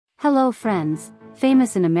Hello friends,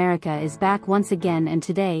 Famous in America is back once again, and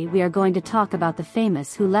today we are going to talk about the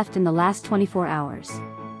famous who left in the last 24 hours.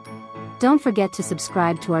 Don't forget to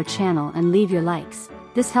subscribe to our channel and leave your likes,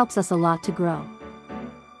 this helps us a lot to grow.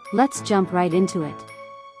 Let's jump right into it.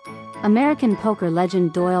 American poker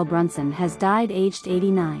legend Doyle Brunson has died aged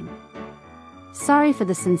 89. Sorry for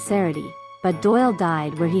the sincerity, but Doyle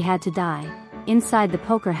died where he had to die, inside the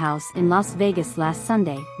poker house in Las Vegas last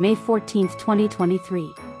Sunday, May 14,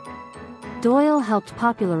 2023. Doyle helped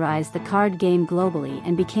popularize the card game globally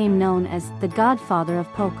and became known as the Godfather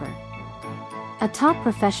of poker. A top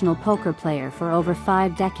professional poker player for over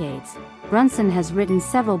 5 decades, Brunson has written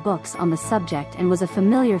several books on the subject and was a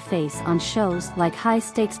familiar face on shows like High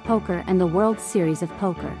Stakes Poker and the World Series of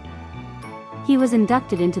Poker. He was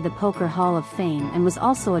inducted into the Poker Hall of Fame and was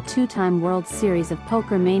also a 2-time World Series of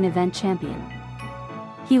Poker main event champion.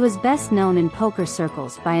 He was best known in poker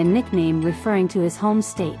circles by a nickname referring to his home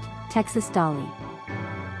state, Texas Dolly.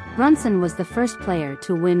 Brunson was the first player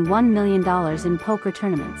to win $1 million in poker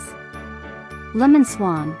tournaments. Lemon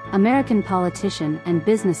Swann, American politician and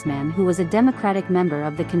businessman who was a Democratic member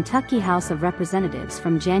of the Kentucky House of Representatives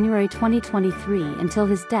from January 2023 until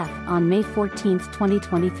his death on May 14,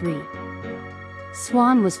 2023.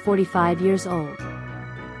 Swann was 45 years old.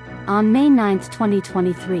 On May 9,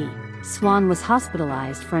 2023, Swann was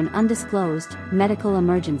hospitalized for an undisclosed medical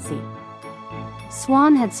emergency.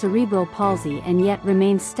 Swann had cerebral palsy and yet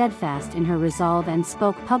remained steadfast in her resolve and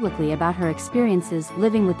spoke publicly about her experiences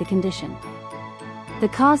living with the condition. The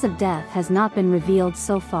cause of death has not been revealed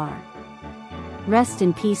so far. Rest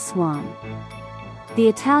in peace, Swann. The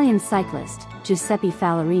Italian cyclist, Giuseppe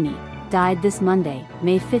Fallorini, died this Monday,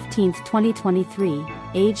 May 15, 2023,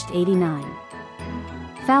 aged 89.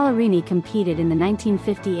 Fallorini competed in the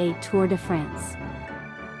 1958 Tour de France.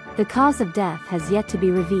 The cause of death has yet to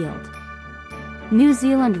be revealed. New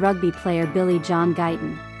Zealand rugby player Billy John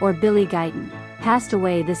Guyton, or Billy Guyton, passed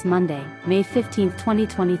away this Monday, May 15,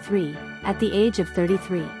 2023, at the age of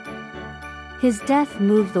 33. His death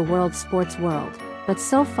moved the world sports world, but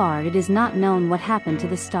so far it is not known what happened to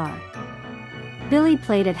the star. Billy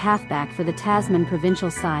played at halfback for the Tasman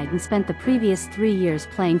provincial side and spent the previous 3 years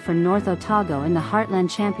playing for North Otago in the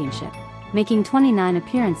Heartland Championship, making 29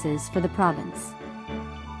 appearances for the province.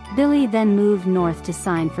 Billy then moved north to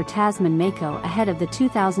sign for Tasman Mako ahead of the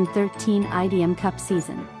 2013 IDM Cup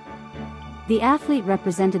season. The athlete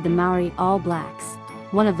represented the Maori All Blacks,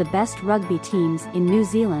 one of the best rugby teams in New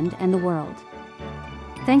Zealand and the world.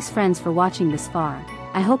 Thanks friends for watching this far,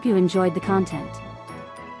 I hope you enjoyed the content.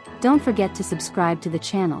 Don't forget to subscribe to the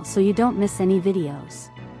channel so you don't miss any videos.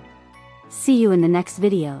 See you in the next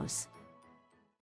videos.